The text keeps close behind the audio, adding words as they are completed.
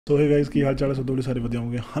सो है गाइस की हाल चाल है सब थोड़ी सारे वधिया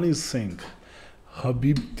होंगे हनी सिंह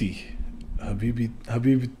हबीबती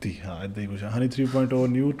हबीबती हाँ इदा ही कुछ हनी 3.0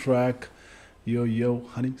 न्यू ट्रैक यो यो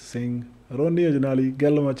हनी सिंह रोनी अजनाली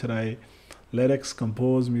Gill मछराए lyrics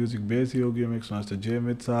compose music bass ही होगी मिक्स मास्टर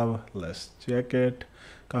जयमीत साहब लेट्स चेक इट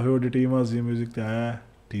काफ़ी वड्डी टीम है जी म्यूजिक ते आया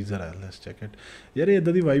टीजर है लेट्स चेक इट यार ये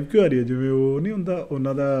इदां दी वाइब क्यों आ रही है जिवें वो नहीं हुंदा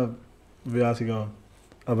उन्हां दा विआह सीगा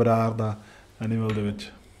अबरार दा animal they which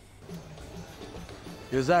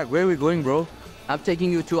Yo, Zach, where are we going, bro? I'm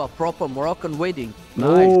taking you to a proper Moroccan wedding.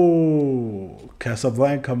 Nice. Oh,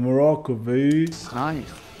 Casablanca, Morocco, baby.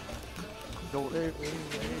 Nice.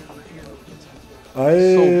 Aye.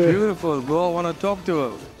 So beautiful, bro. I want to talk to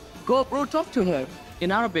her. Go, bro, talk to her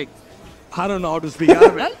in Arabic. I don't know how to speak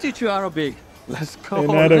Arabic. I'll teach you Arabic. Let's go. In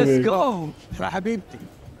Arabic. Let's go. Hala Habibti.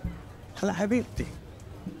 Hala Habibti.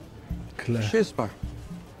 Sparsh.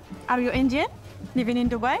 Are you Indian? Living in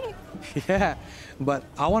Dubai? Yeah, but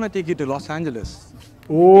I want to take you to Los Angeles.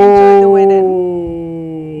 Enjoy the wedding.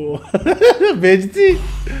 Oh, Bejti.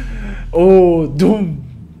 Oh, doom.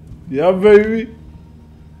 Yeah, baby.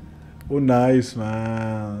 Oh, nice,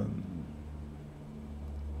 man.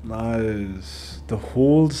 Nice. The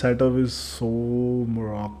whole setup is so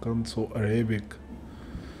Moroccan, so Arabic.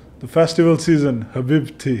 The festival season,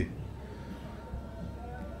 Habibti.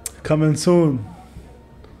 Coming soon.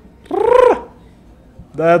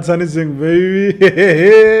 That's Hany Singh, baby.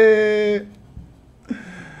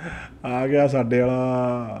 आ गया साडे वाला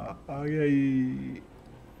आ गया ही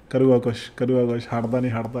करूगा कुछ हटता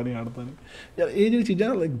नहीं यार ये जो चीज़ें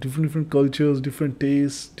ना like different cultures different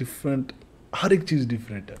taste different हर एक चीज़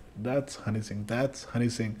डिफरेंट है that's Honey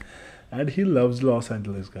Singh and he loves Los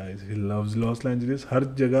Angeles guys he loves Los Angeles हर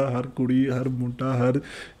जगह हर कुड़ी हर मुंडा हर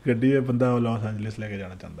गड्डी बंदा लॉस एंजलिस लेके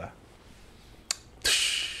जाना चाहता है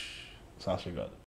सत श्री अकाल